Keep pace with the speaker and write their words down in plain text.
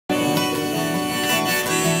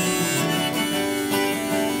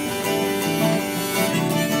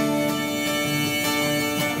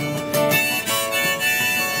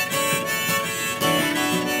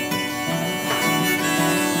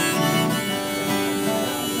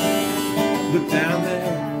Look down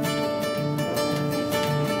there.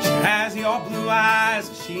 She has your blue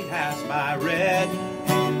eyes, she has my red.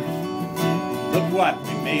 Look what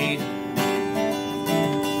we made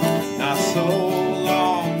not so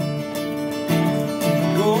long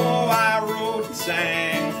ago. I wrote and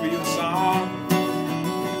sang for you a song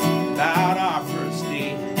about our first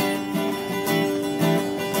date.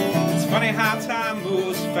 It's funny how time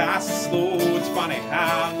moves fast and slow. It's funny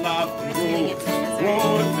how love can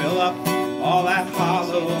grow to fill up all that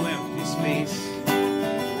hollow empty space.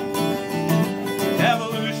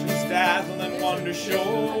 Evolution's dazzling wonder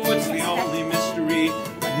show. It's the only mystery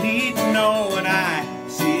I need to know, and I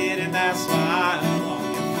see it in that smile on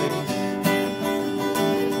your face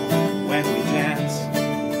when we dance.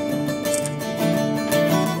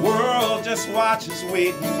 The world just watches,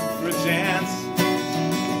 waiting for a chance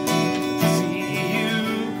to see you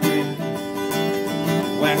grin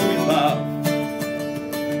when we love.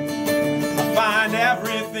 I find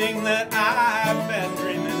everything that I've been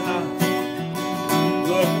dreaming of.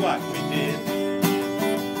 Look what we did.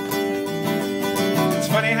 It's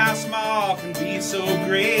funny how small can be so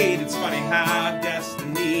great. It's funny how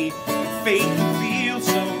destiny and fate can feel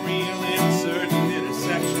so real in certain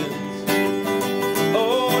intersections.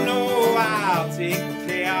 Oh no, I'll take the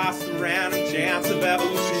chaos, the random chance of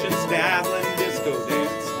evolution's dazzling disco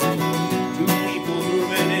dance. Two people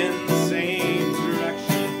moving in the same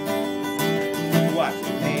direction. What we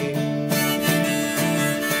made.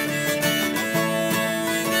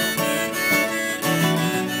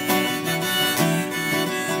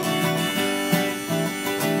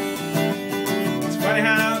 Funny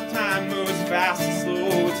how time moves fast and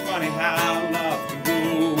slow. It's funny how love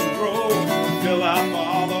can grow, fill up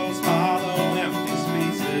all those hollow empty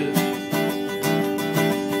spaces.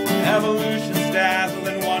 Evolution's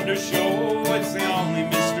dazzling wonder show. It's the only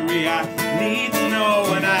mystery I need to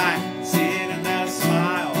know, and I see it in their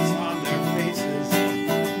smiles on their faces.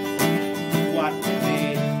 What we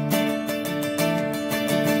made.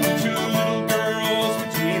 Two little girls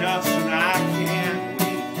between us, and I can't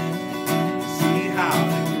wait to see how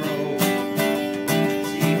they grow.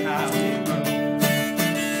 See how they grow.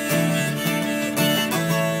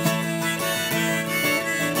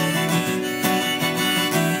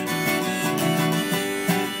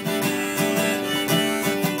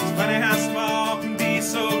 It's funny how small can be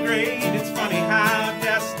so great. It's funny how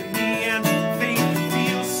destiny and fate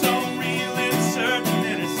feel so real in certain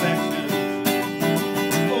intersections.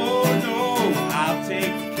 Oh no, I'll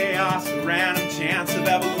take the chaos, the random chance of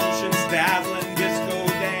evolution's dazzling disco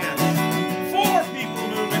dance. Four people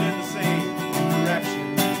moving in the same direction.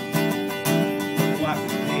 What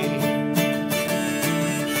we made.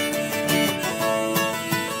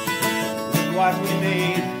 What we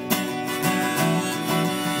made.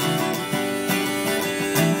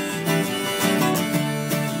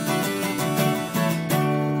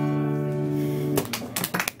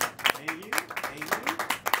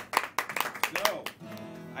 So,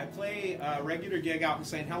 I play a regular gig out in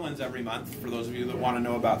St. Helens every month. For those of you that want to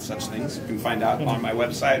know about such things, you can find out on my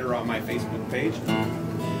website or on my Facebook page.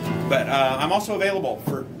 But I'm also available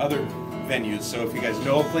for other venues, so if you guys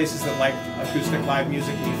know places that like acoustic live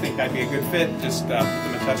music and you think I'd be a good fit, just put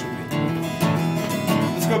them in touch with me.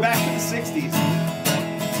 Let's go back to the 60s.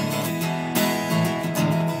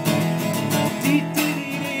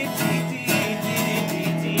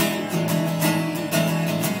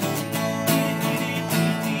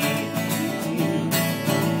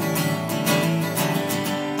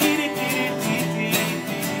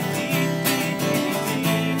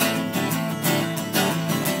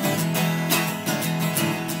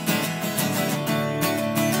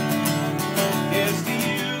 Here's to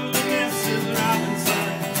you, Mrs.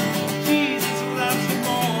 Robinson. Jesus loves you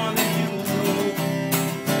more than you know.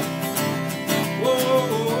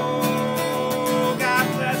 Whoa, God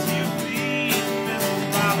bless you, please, Mrs.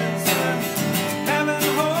 Robinson. Heaven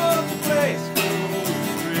holds a place for those who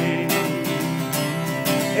pray.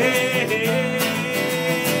 Hey, hey, hey.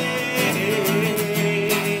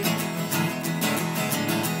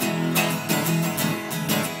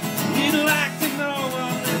 We'd like to know a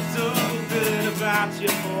little bit about you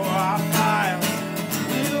for our files.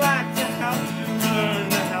 We'd like to help you learn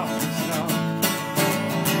to help yourself.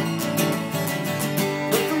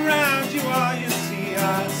 Look around you, all you see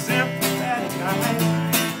are sympathetic eyes.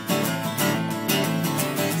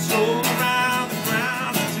 So around the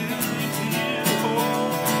ground until you feel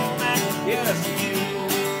home. And yes, you,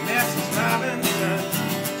 Mrs. Robinson,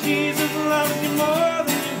 Jesus loves you more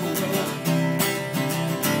than you know.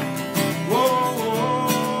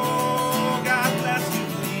 Whoa, God bless you,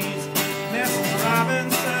 please, Mrs.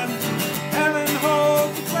 Robinson. Heaven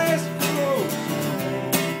holds a place for those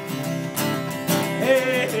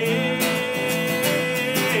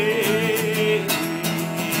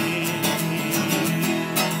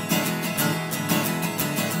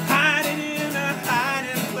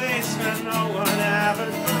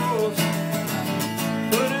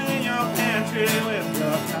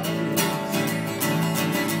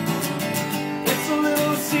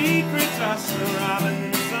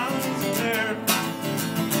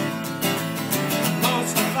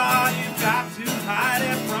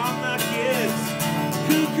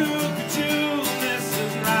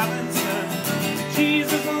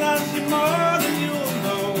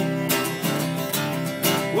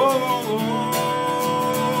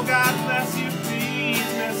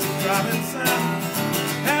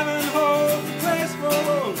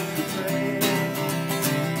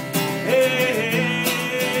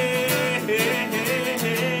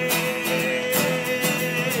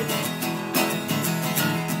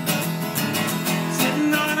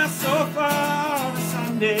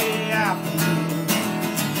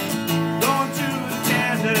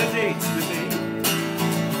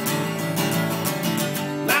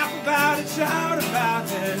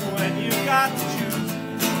darling, when you got to choose.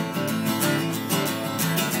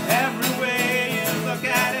 Every way you look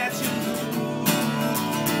at it, you lose.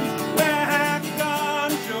 Where have you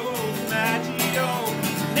gone, Joe Maggio?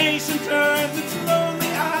 Nation turns its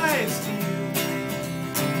lonely eyes to you.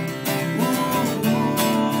 Ooh,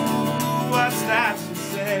 what's that you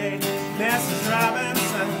say, Mrs.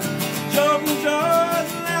 Robinson? Joe from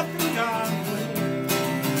George left and gone.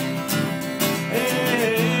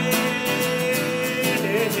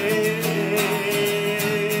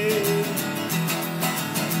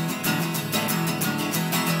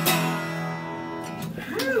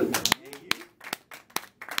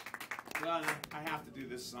 I have to do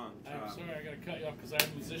this song. I'm sorry, I gotta cut you off because I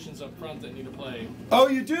have musicians up front that need to play. Oh,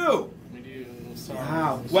 you do? We do. Sorry.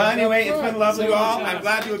 Wow. Well, anyway, it's been lovely, all. I'm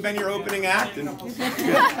glad to have been your opening act, and have a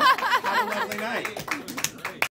lovely night.